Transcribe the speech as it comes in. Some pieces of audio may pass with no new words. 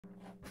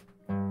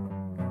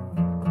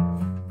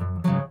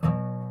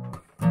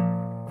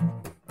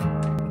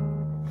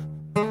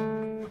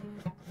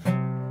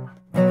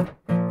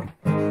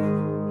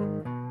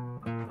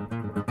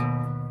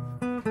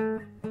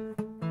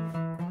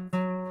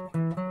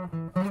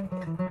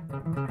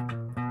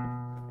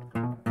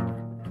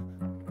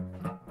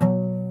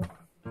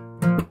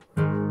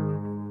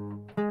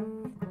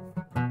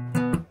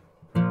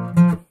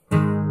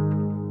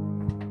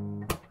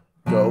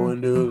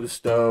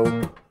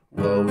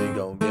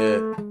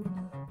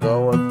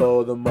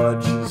for the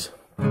munchies,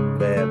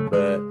 man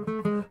bet.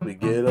 We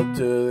get up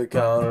to the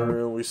counter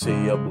and we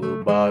see a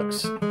blue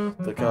box.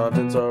 The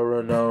contents are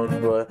unknown,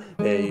 but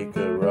hey, you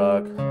could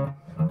rock.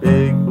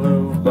 Big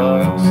blue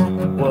box,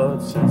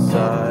 what's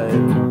inside?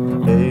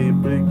 Hey,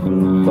 big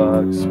blue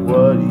box,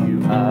 what do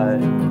you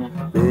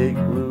hide? Big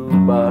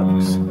blue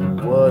box,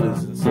 what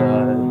is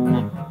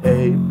inside?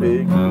 Hey,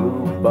 big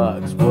blue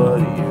box, what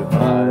do you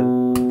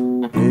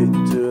hide? Get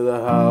to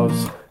the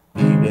house,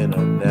 even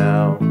up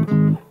now.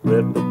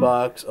 Rip the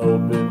box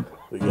open,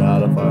 we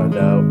gotta find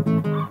out.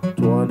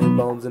 20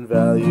 bones in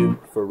value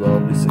for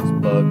only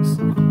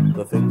 $6.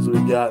 The things we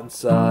got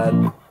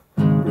inside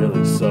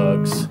really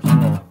sucks.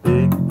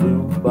 Big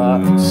blue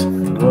box,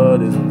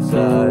 what is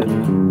inside?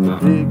 The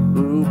big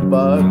blue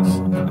box,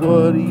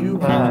 what do you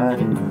hide?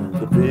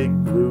 The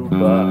big blue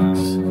box,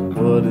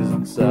 what is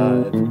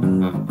inside?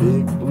 The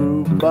big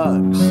blue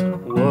box,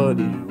 what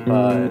do you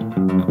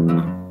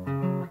hide?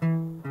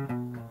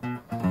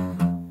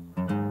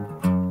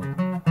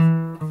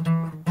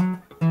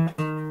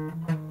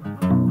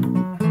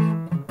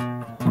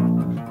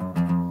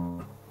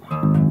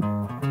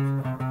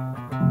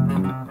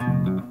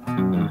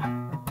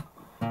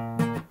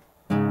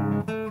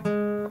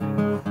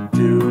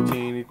 2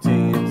 teeny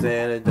teens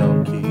and a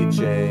dumb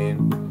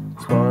keychain.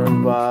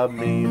 SpongeBob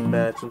meme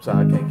matchups,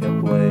 I can't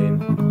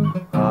complain.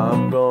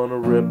 I'm gonna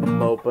rip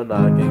them open,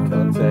 I can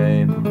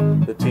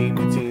contain. The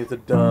teeny teens are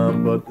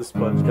dumb, but the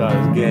sponge got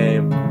his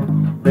game.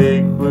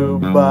 Big blue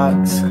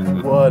box,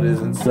 what is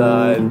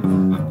inside?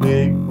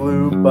 Big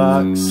blue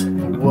box,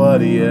 what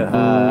do you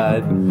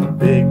hide?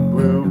 Big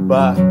blue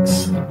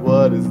box,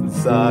 what is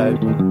inside?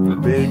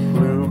 Big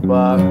blue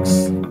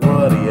box,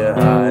 what do you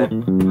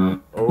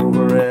hide?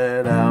 Over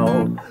and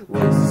out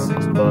was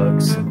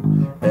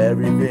 $6.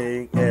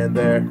 Everything in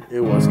there, it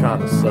was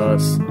kinda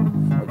sus.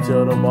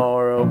 Until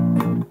tomorrow,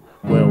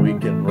 when we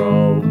can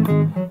roll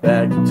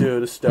back to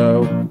the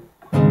stove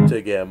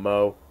to get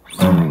mo.